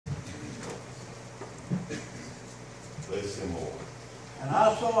Bless him, Lord. And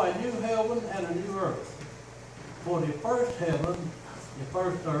I saw a new heaven and a new earth. For the first heaven, the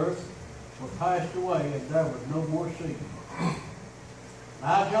first earth, were passed away, and there was no more sea.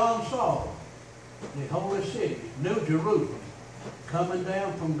 Now John saw the holy city, New Jerusalem, coming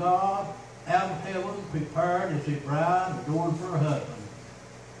down from God out of heaven, prepared as a bride adorned for her husband.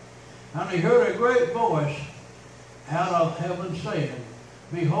 And he heard a great voice out of heaven saying,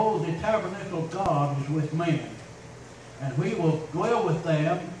 Behold, the tabernacle of God is with men, and we will dwell with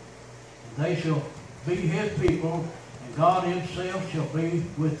them, and they shall be his people, and God himself shall be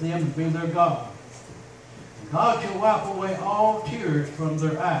with them and be their God. And God shall wipe away all tears from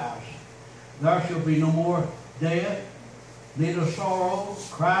their eyes. There shall be no more death, neither sorrow,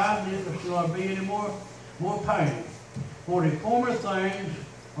 cry, neither shall there be any more pain. For the former things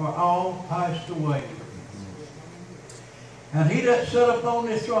are all passed away. And he that sat upon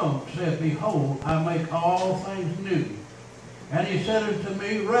the throne said, Behold, I make all things new. And he said unto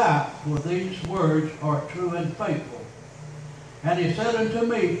me, Write, for these words are true and faithful. And he said unto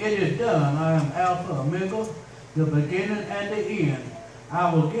me, It is done. I am Alpha, Omega, the beginning and the end.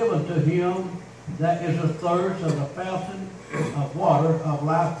 I will give unto him that is athirst of the fountain of water of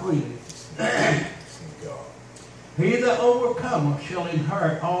life freely. He that overcometh shall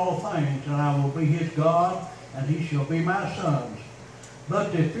inherit all things, and I will be his God, and he shall be my sons.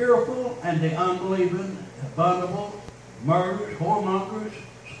 But the fearful and the unbelieving, abominable, murderers, whoremongers,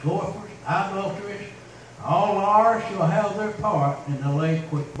 scoffers, idolaters, all liars shall have their part in the lake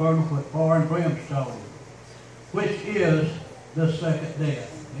which burneth with fire and brimstone, which is the second death.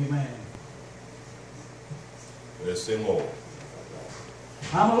 Amen. Bless him, Lord.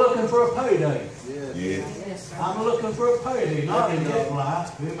 I'm looking for a payday. Yes. I'm looking for a payday, not in this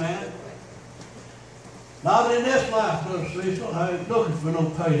life. Amen. Not in this life, Brother Cecil. I ain't looking for no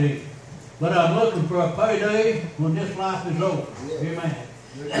payday. But I'm looking for a payday when this life is over. Amen.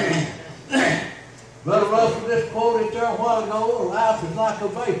 Brother Russell just quoted there a while ago, life is like a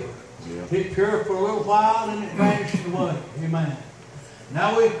vapor. Yeah. It's pure for a little while and it vanishes away. Amen.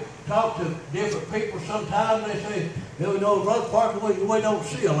 Now we talk to different people sometimes, they say, you know, Brother Parker, we don't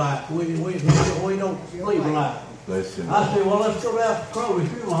see a life. We don't believe a life. I say, well, let's go down to Crowley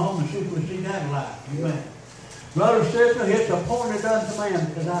Funeral Home and see if we see that life. Amen. Brother, sister, it's appointed unto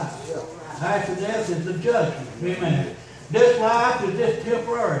man to die. After death is the judgment. Amen. This life is just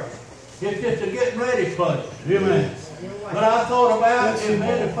temporary. It's just a getting ready place. Amen. But I thought about,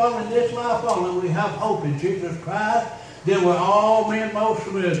 amen, if only this life only we have hope in Jesus Christ, then we're all men most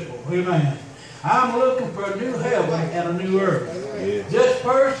miserable. Amen. I'm looking for a new heaven and a new earth. Yes. This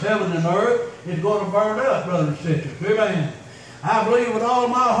first heaven and earth is going to burn up, brothers and sisters. Amen. I believe with all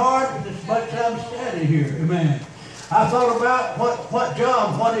my heart, as much as I'm standing here. Amen. I thought about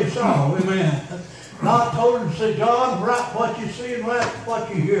what he saw. Amen. God told him to say, John, write what you see and write what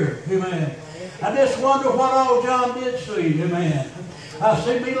you hear. Amen. I just wonder what all John did see. Amen. I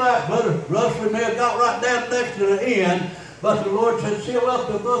see me like Brother Russell may have got right down next to the end, but the Lord said, seal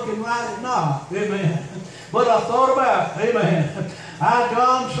up the book and write it not. Amen. But I thought about, amen,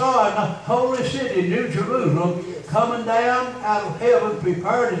 John saw in the holy city, New Jerusalem, coming down out of heaven,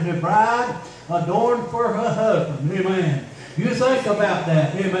 prepared as a bride, adorned for her husband. Amen. You think about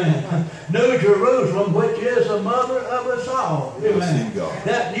that. Amen. New Jerusalem, which is the mother of us all. Amen.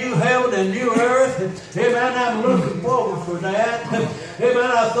 That new heaven and new earth. Amen. I'm looking forward for that.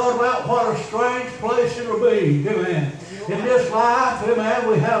 Amen. I thought about what a strange place it'll be. Amen. In this life, amen,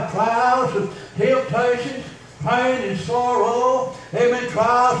 we have trials and temptations, pain and sorrow. Amen.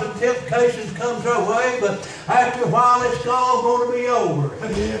 Trials and temptations comes our way, but after a while it's all going to be over.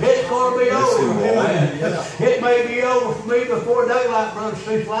 It's going to be over. Amen. It may be over for me before daylight, Brother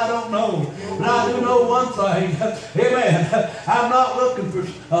Cecil. I don't know. But I do know one thing. Amen. I'm not looking for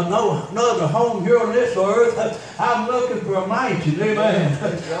another home here on this earth. I'm looking for a mansion. Amen.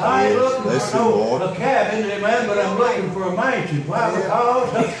 I ain't looking for a cabin. Amen. But I'm looking for a mansion. Why?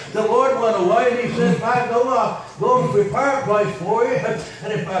 Because the Lord went away and he said, if I go, I'll go and prepare a place for you.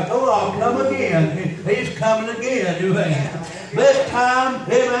 And if I go, I'll come again. He's coming again. Amen. This time,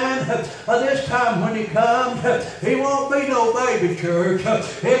 amen, this time when he comes, he won't be no baby church.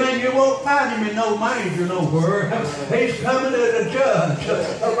 Amen. You won't find him in no manger nowhere. He's coming as a judge,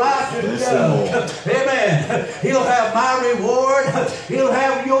 a righteous judge. Amen. He'll have my reward. He'll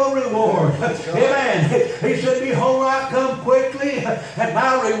have your reward. Amen. He said, behold, I come quickly, and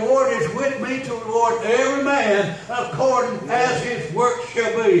my reward is with me to reward every man according as his work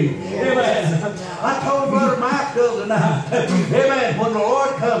shall be. Amen. I told Brother Mike the other night, Amen. When the Lord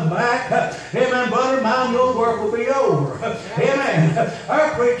comes back, amen, brother, mind your work will be over. Amen. Our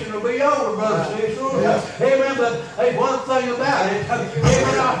preaching will be over, Brother Cecil. Amen. But hey, one thing about it,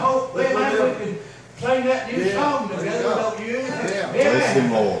 amen, I hope, amen, we can sing that new song together, don't you?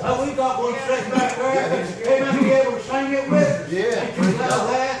 Amen. We got one sitting back there. Amen. Be able to sing it with us. Ain't you love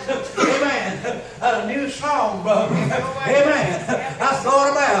that? Amen. A new song, brother. Amen. I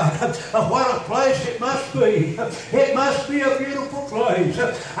thought about what a place it must be. It must be a beautiful place.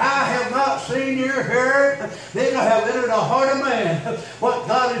 I have not seen or heard, then I have entered the heart of man what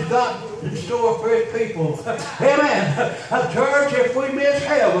God has got in store for his people. Amen. Church, if we miss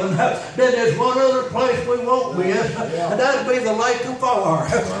heaven, then there's one other place we won't miss, and that'll be the lake of fire.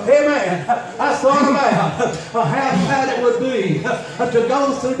 Amen. I thought about how sad it would be to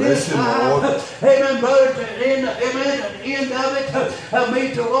go through this time. Amen, brother, to end, amen, at the end of it,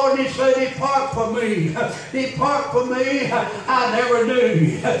 meet the Lord, and he said, depart from me. Depart from me, I never knew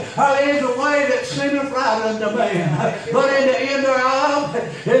you. There's a way that seemeth right unto man, but in the end thereof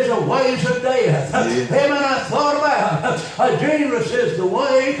is a ways of death. Amen. I thought about Jesus is the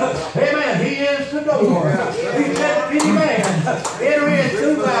way. Amen. He is the door. He said, if any man enter in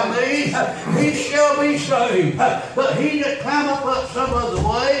through by me, he shall be saved. But he that climbeth up some other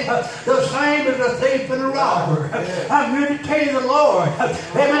way, the same is a thief and a robber. I'm here to tell you the Lord,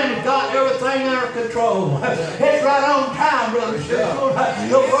 amen, has got everything under control. It's right on time, brother and sister.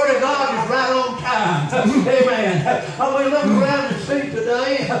 The Word of God is right on time. Amen. We look around and see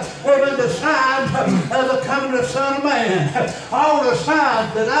today, amen, the signs of the coming of the Son of Man. All the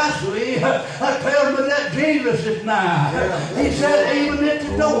signs that I see tell me that Jesus is nigh. He said, even at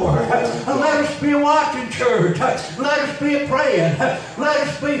the door, let us be watching church. Let us be praying. Let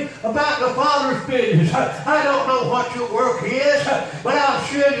us be about the Father's business. I don't know what your work is, but I'll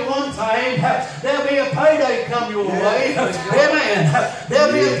assure you one thing. There'll be a payday come your way. Amen.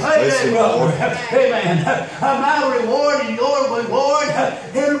 There'll be a payday, brother. Amen. My reward and your reward,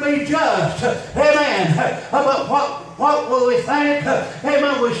 it'll be just. Amen. But what will we think?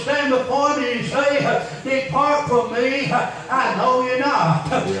 Amen. We stand before him and you say, depart from me, I know you not.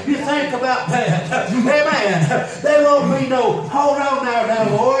 You think about that. Amen. There won't be no, hold on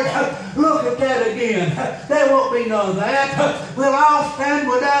now, Lord. Look at that again. There won't be none of that. We'll all stand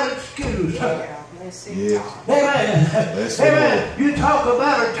without excuse. Amen. Amen. You talk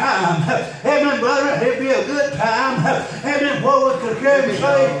about a time. Amen, brother. It'd be a good time. Amen. What we could hear him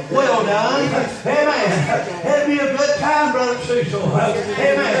say, well done. Amen. It'd be a good time, Brother Cecil.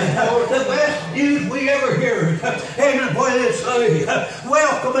 Amen. The best news we ever hear. Amen. What they say,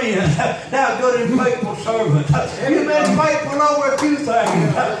 welcome in, thou good and faithful servant. You've been faithful over a few things.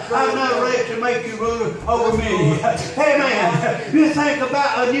 I'm not ready to make you rule over many. Amen. You think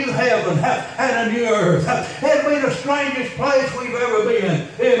about a new heaven and a new earth. It'll be the strangest place we've ever been.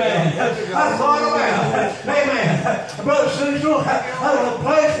 Amen. I thought about, amen, Brother Cecil, a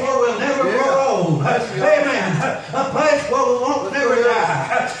place where we'll never grow old. Amen. A place where we won't never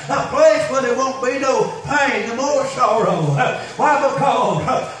die. A place where there won't be no pain, no more sorrow. Why?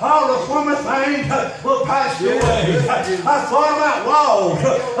 Because all the former things will pass away. I thought about walls,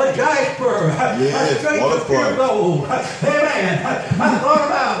 a jasper, a street of pure gold. Amen. I thought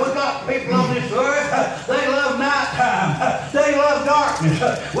about, we got people on this earth, they love nighttime, they love darkness.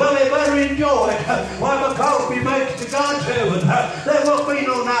 Well, they better enjoy it. Why? Because if we make it to God's heaven, there won't be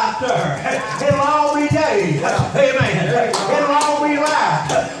no night there. It'll all be day. Amen. It'll all be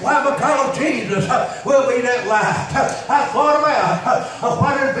light. Why? Because Jesus will be that light. I thought about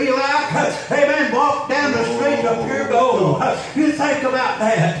what it'd be like, amen, walk down the street of pure gold. You think about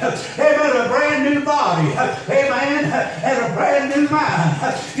that. Amen, a brand new body. Amen, and a brand new mind.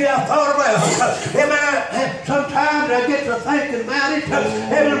 Yeah, I thought about, amen, sometimes I get to thinking about it.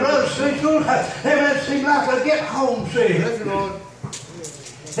 Amen, Brother Cecil. Amen, it seems like I get homesick.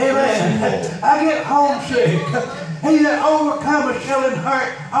 Amen. I get homesick. He that overcometh shall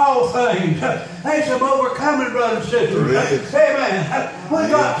inherit all things. There's some overcoming, brothers and sisters. Amen. We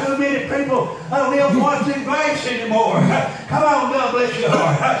got too many people live once in grace anymore. Come on, God bless your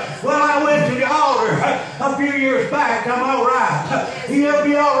heart. Well, I went to the altar a few years back. I'm all right. You'll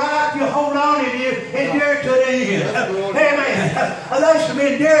be all right if you hold on and you endure to the end. Amen. There's some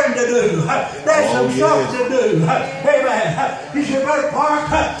enduring to do. There's some stuff to do. Amen. You say, Brother Park,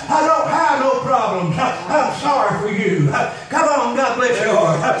 I don't have no problems. I'm sorry for you. Come on, God bless your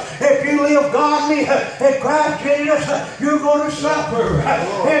heart. If you live godly in Christ Jesus, you're going to suffer.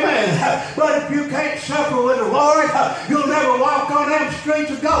 Amen. But if you can't suffer with the Lord, you'll never walk on them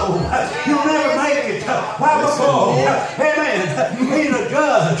streets of gold. You'll never make it. Why? Before, amen, He's a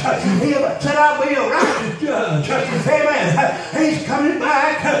judge. He said, I'll be a righteous judge. Amen. He's coming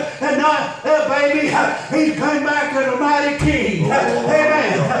back, and not a baby. He's coming back as a mighty king.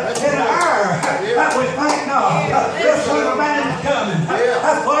 Amen. In the hour that we think not, the Son of Man is coming.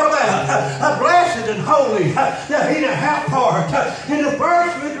 I thought about blessed and holy that He that hath part in the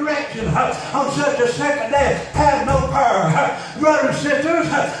first resurrection on such a second death has no power. Brothers and sisters,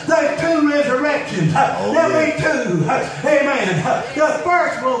 there's two resurrections. There'll be two. Amen. The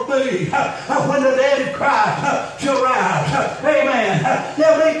first will be when the dead in Christ shall rise. Amen.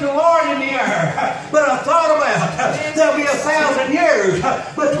 They'll meet the Lord in the air. But I thought about there'll be 1,000 years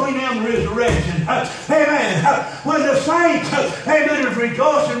between them resurrections. Amen. When the saints, amen, is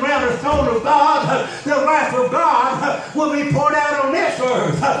rejoicing around the throne of God, the wrath of God will be poured out on this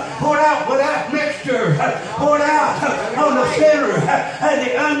earth. Poured out without mixture. Poured out on the sinner and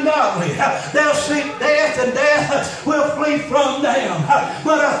the ungodly. They'll seek death, and death will flee from them.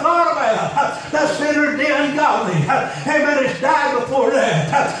 But I thought about the sinner and the ungodly. Amen. It's died before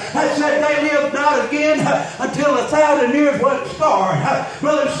that. I said they lived not again until 1,000 years was expired.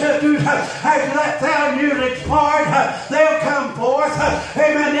 Brothers and sisters, after that 1,000 years expired, they'll come forth.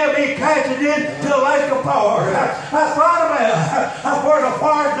 Amen. They'll be casted into the lake of fire. I thought about where the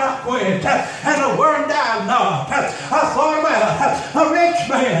fire's not quenched and the worm died not. I thought about a rich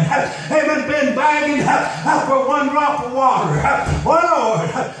man, amen, been begging for one drop of water. Well,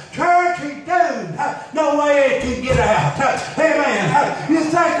 Lord, church, he's doomed. No way he can get out. Amen. You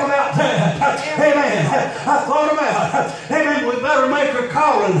think about that. Amen. I thought about, amen, we better make a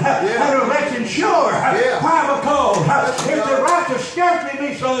calling and election sure. Why? Because if the righteous scarcely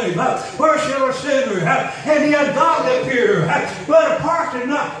be saved, where shall a sinner and the ungodly appear? But a person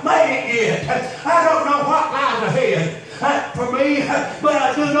not made it yet. I don't know what lies ahead for me, but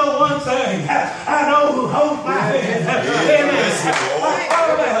I do know one thing. I know who holds my hand. Amen. I thought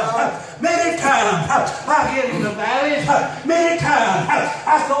about many times I get in the valleys. Many times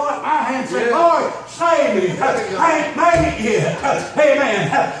I throw up my hand and say, Lord, save me. I ain't made it yet. Amen.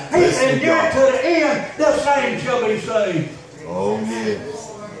 He said, near to the end, the same shall be saved. Oh,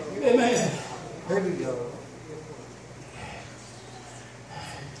 yes. Amen. There we go.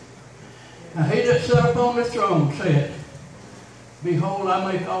 Now he that sat upon the throne said, Behold,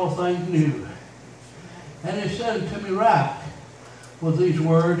 I make all things new. And he said unto me, Write, for these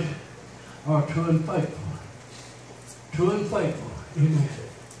words are true and faithful. True and faithful. Amen.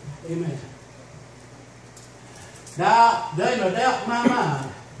 Amen. Now, there's no doubt in my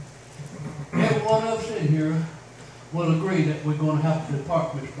mind, every one of us in here will agree that we're going to have to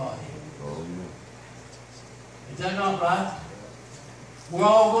depart from this body. Oh, yeah. Is that not right? We're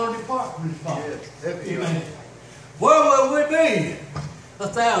all going to depart from this body. Yes, Amen. Where will we be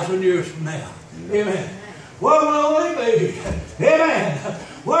 1,000 years from now? Amen. Where will we be? Amen.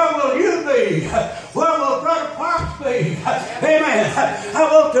 Where will you be? Where will Brother Parks be? Amen. I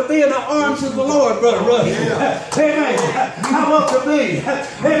want to be in the arms of the Lord, Brother Russell. Amen. I want to be,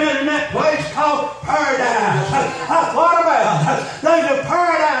 amen, in that place called paradise. I thought about there's a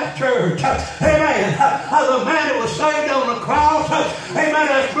paradise church. Amen. The man that was saved on the cross. Amen.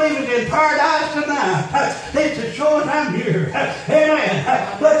 That's believing in paradise tonight. It's as sure as I'm here. Amen.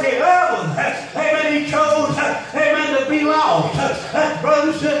 But the other one, amen, he chose, amen, to be lost. That's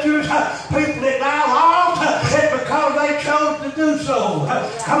brothers and sisters, people that die lost, it's because they chose to do so.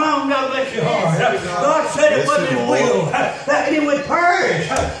 Come on, God bless your heart. God said it was His will that He would perish,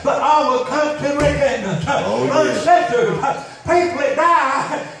 but all will come to repentance. Brothers and sisters, people that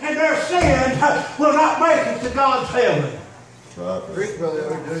die in their sins will not make it to God's heaven. Preach, brother,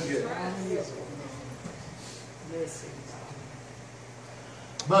 we're doing good.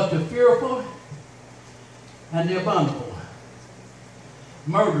 But the fearful and the abominable,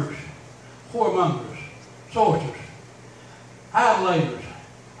 murderers, whoremongers, sorcerers, idolaters,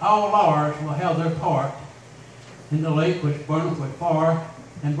 all liars will have their part in the lake which burneth with fire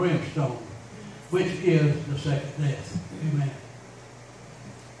and brimstone, which is the second death. Amen.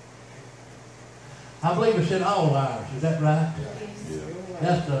 I believe it said all liars. Is that right? Yeah.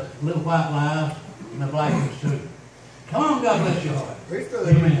 That's the little white lies and the black ones too. Come on, God bless your heart. Preach,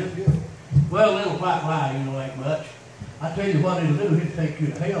 brother, Amen. we're doing good. Well, little white lie, you know, ain't much. I tell you what he'll do, he'll take you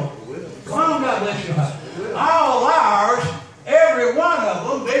to hell. Come on, God bless your heart. All liars, every one of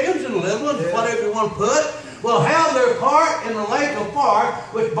them, big ones and little ones, whatever you want to put, will have their part in the lake of fire,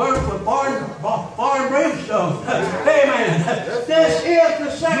 which burns with fire and brimstone. Amen. This is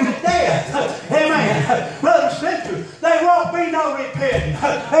the Amen. Brothers and sisters, there won't be no repenting.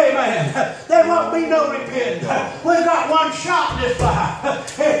 Amen. There won't be no repenting. We've got one shot in this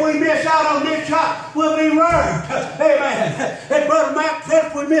life. If we miss out on this shot, we'll be ruined. Amen. And Brother Matt said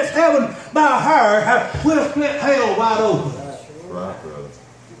if we miss heaven by a hair, we'll split hell wide open. Right, brother.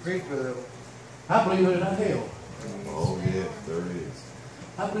 Preach, brother. I believe there's a hell. Oh, yes, there is.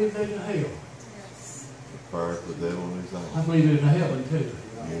 I believe there's a hell. Fire for the devil in his own. I believe there's a heaven too.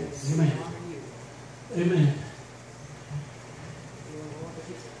 Yes. Amen. Amen.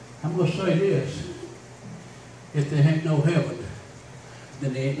 I'm going to say this. If there ain't no heaven,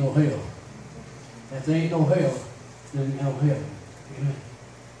 then there ain't no hell. If there ain't no hell, then there ain't no heaven. Amen.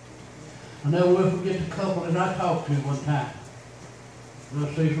 I never will forget the couple that I talked to one time.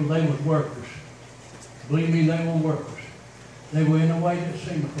 Those people, they was workers. Believe me, they were workers. They were in the way that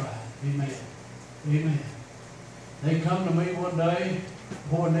seemed right. Amen. Amen. They come to me one day,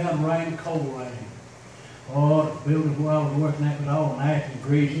 pouring down rain, cold rain. Oh, the building where I was working at was all nasty and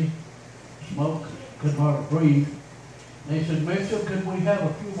greasy. Smoke, couldn't hardly breathe. They said, Mister, could we have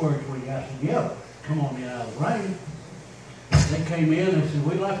a few words with you? I said, yeah, come on in out of the rain. They came in and said,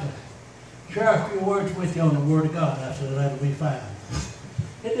 we'd like to share a few words with you on the Word of God. I said, that'll be fine.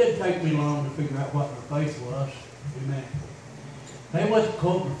 It didn't take me long to figure out what their faith was. Amen. They went to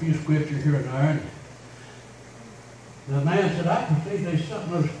quote a few scriptures here and there, and the man said, I can see there's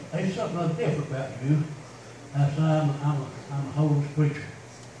something different about you. I said, I'm a holiness preacher.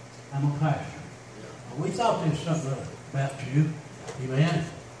 I'm a pastor. Well, we thought there's something about you. Amen.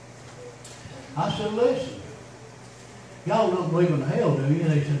 I said, listen, y'all don't believe in hell, do you?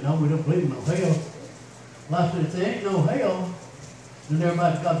 They said, no, we don't believe in no hell. Well, I said, if there ain't no hell, then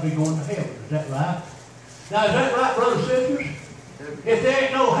everybody's got to be going to heaven. Is that right? Now, is that right, brothers and sisters? If there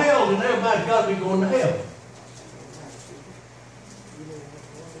ain't no hell, then everybody's got to be going to heaven.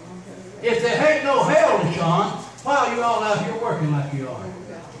 If there ain't no hell, Deshaun, why are you all out here working like you are?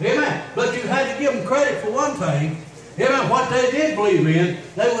 Amen. But you had to give them credit for one thing. Amen. What they did believe in,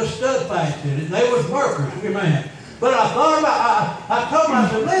 they was steadfast in it. They was workers. Amen. But I thought about, I told them, I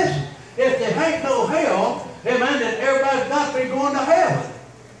said, listen, if there ain't no hell, amen, then everybody's got to be going to heaven.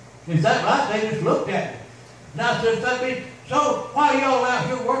 Is that right? They just looked at me. And I said, that means, so why are y'all out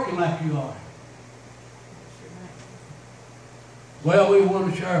here working like you are? Well, we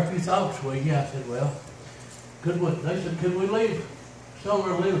want to share a few thoughts with you. I said, well, they said, could we leave some of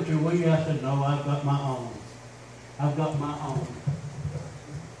our literature with you? I said, no, I've got my own. I've got my own.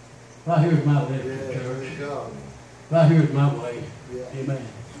 Right here's my literature, church. Right here's my way. Yeah. Amen.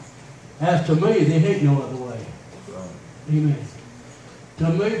 As to me, there ain't no other way. Amen. To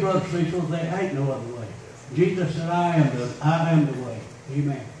me, brothers and sisters, there ain't no other way. Jesus said, I am the way.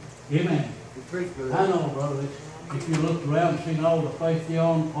 Amen. Amen. I know, brother. If you looked around and seen all the faith that's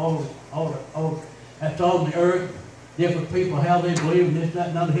on the earth, different people, how they believe in this, that,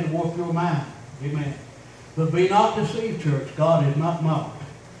 and other, it'll warp your mind. Amen. But be not deceived, church. God is not mocked.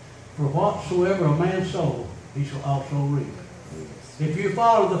 For whatsoever a man sows, he shall also reap. If you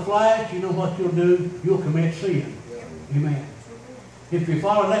follow the flesh, you know what you'll do? You'll commit sin. Amen. If you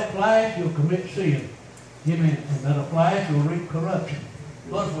follow that flesh, you'll commit sin. Amen. And that a flesh will reap corruption.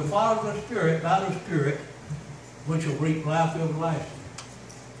 But if we follow the Spirit, by the Spirit, we shall reap life everlasting.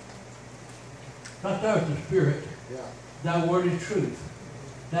 Right there's the Spirit. That word is truth.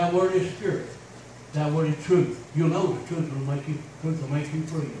 That word is Spirit. That word is truth. You'll know the truth will make you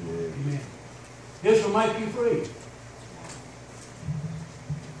free. Amen. This will make you free.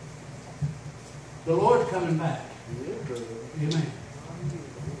 The Lord's coming back. Amen.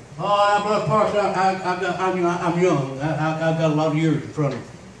 Oh, Brother Parks, I'm young. I've got a lot of years in front of me.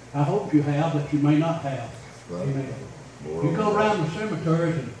 I hope you have, but you may not have. Right. Amen. You go around the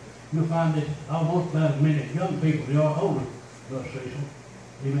cemeteries and you'll find that almost about as many young people they are older, Brother Cecil.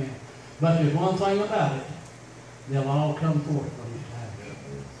 Amen. But there's one thing about it. They'll all come forth from these times.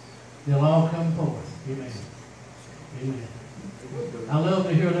 They'll all come forth. Amen. Amen. I love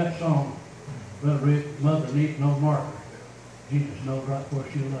to hear that song. Brother Rick, Mother needs no marker. Jesus knows right where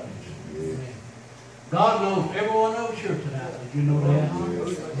she lays. Amen. God knows every one of us here tonight. Did you know that?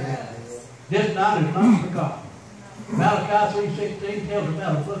 Yeah. This night is not forgotten. Malachi 3:16 tells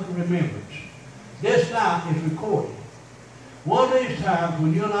about a book of remembrance. This night is recorded. One of these times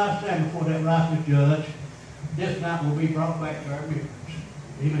when you and I stand before that righteous judge, this night will be brought back to our remembrance.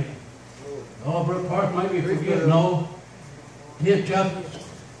 Amen. Oh, Brother Park, maybe you forget. No. His chapter,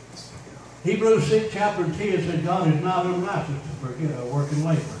 Hebrews 6, chapter 10 says, God is not unrighteous to forget our work and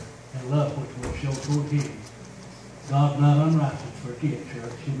labor and love which will show toward him. God's not unrighteous to forget,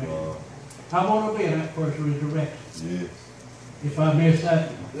 church. Amen. I want to be in that first resurrection. Yes. If I miss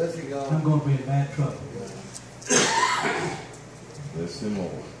that, Bless you, God. I'm gonna be in bad trouble. Bless him,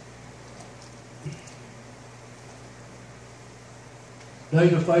 Lord.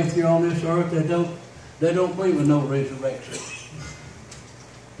 Days of faith here on this earth, they don't believe in no resurrection.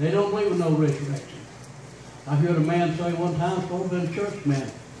 They don't believe in no resurrection. I heard a man say one time, supposed to be a church man,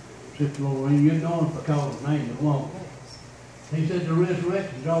 Sister Lorraine, you know him if I call his name, it won't. He said the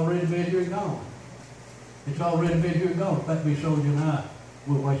resurrection's already been here and gone. It's already been here and gone. In fact, we so you and I,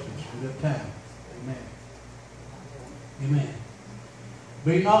 we're wasting some good time. Amen. Amen.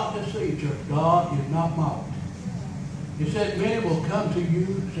 Be not deceived, church. God is not mocked. He said, many will come to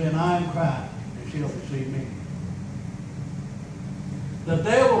you saying, I am Christ, and shall receive me. The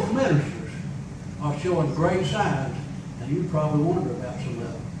devil's ministers are showing great signs, and you probably wonder about some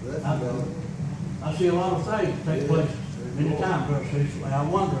of them. I know. I see a lot of things take place many times, Brother Cecil, and I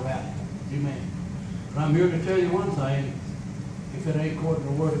wonder about it. Amen. But I'm here to tell you one thing. If it ain't according to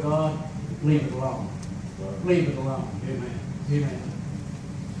the Word of God, leave it alone. Leave it alone. Amen. Amen.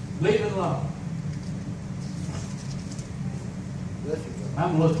 Leave it alone. Bless you, God.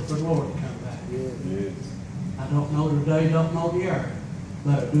 I'm looking for the Lord to come back. Yes. I don't know the day, don't know the hour,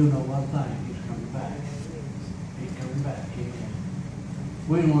 but I do know one thing. He's coming back. He's coming back. Amen.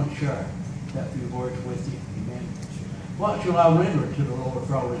 We want to share that few words with you. Amen. What shall I render to the Lord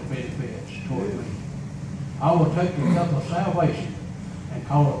for all his benefits toward me? I will take the cup of salvation and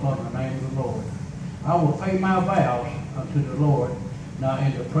call upon the name of the Lord. I will pay my vows unto the Lord now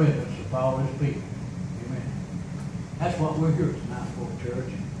in the presence of all his people. Amen. That's what we're here tonight for,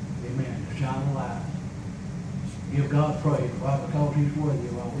 church. Amen. To shine the light. Give God praise. Why? Because he's worthy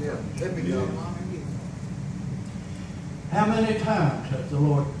of all Yeah. praise. Let me go. How many times has the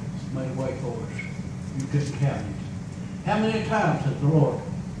Lord made a way for us? You couldn't count it. How many times has the Lord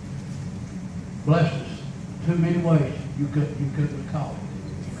blessed us? Too many ways you couldn't recall it.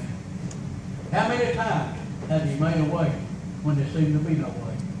 Amen. How many times has he made a way when there seemed to be no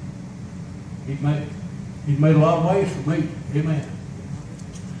way? He's made a lot of ways for me. Amen.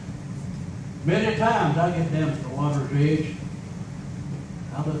 Many times I get down to the water's edge.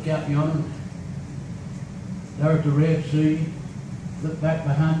 I look out yonder. There's the Red Sea. Look back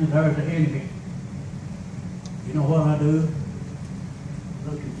behind me. There's the enemy. You know what I do?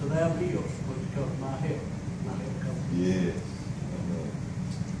 Look into them hills, which comes my help. My help comes. Yes.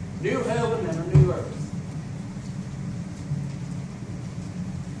 New heaven and a new earth.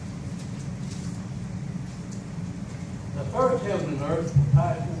 The first heaven and earth will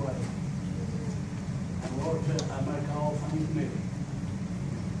pass away. And the Lord said, I make all things new.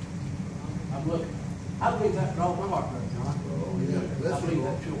 I'm looking. I believe that draws my heart, Brother John. Oh, Yeah. yeah. Bless I you, believe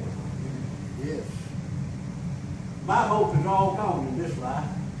Lord. that sure. Yes. My hope is all gone in this life.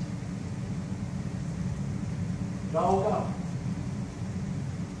 It's all gone.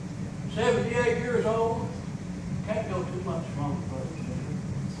 78 years old, can't go too much longer, brother.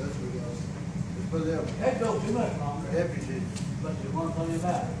 Bless you, God. Just put it out. Can't go too much longer. Deputy. But there's one thing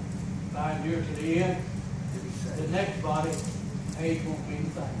about it. 5 years to the end, the next body, age won't be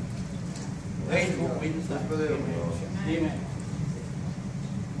the same. Age won't be the same. Amen. Amen.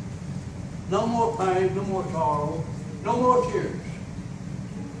 No more pain, no more sorrow, no more tears.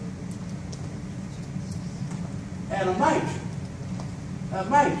 And amazing.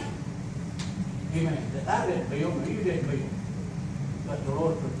 Amazing. Amen. That I didn't build, and you didn't build. But the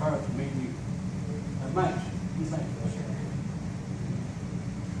Lord prepared for me and you. Amazing. You think about that.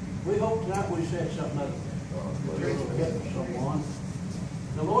 We hope tonight we said something other than that. You're getting someone.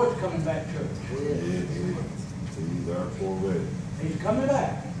 The Lord's coming back, church. Yes. He's our already. He's coming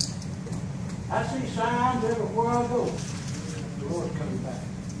back. I see signs everywhere I go. The Lord's coming back.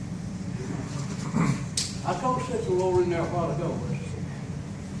 I told Sister Laura in there a while ago,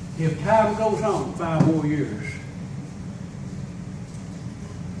 if time goes on 5 more years,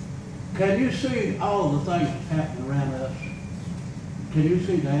 can you see all the things that's happening around us? Can you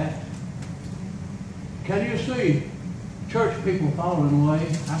see that? Can you see church people falling away?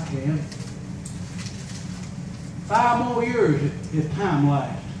 I can. 5 more years if time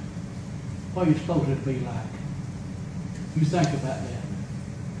lasts. What are you supposed to be like? You think about that.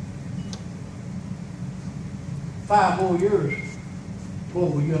 5 more years,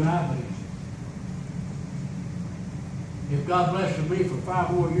 what will you and I be? If God blesses me for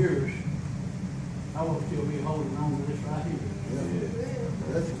 5 more years, I will still be holding on to this right here.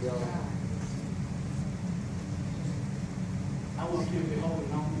 Bless you, God. I will still be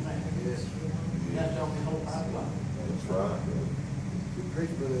holding on to that. Yes. That's the only hope I've got. That's right. You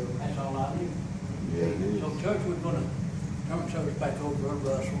preach, brother. That's all I need. Yeah, it is. So church, we're going to turn service back over to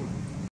Russell.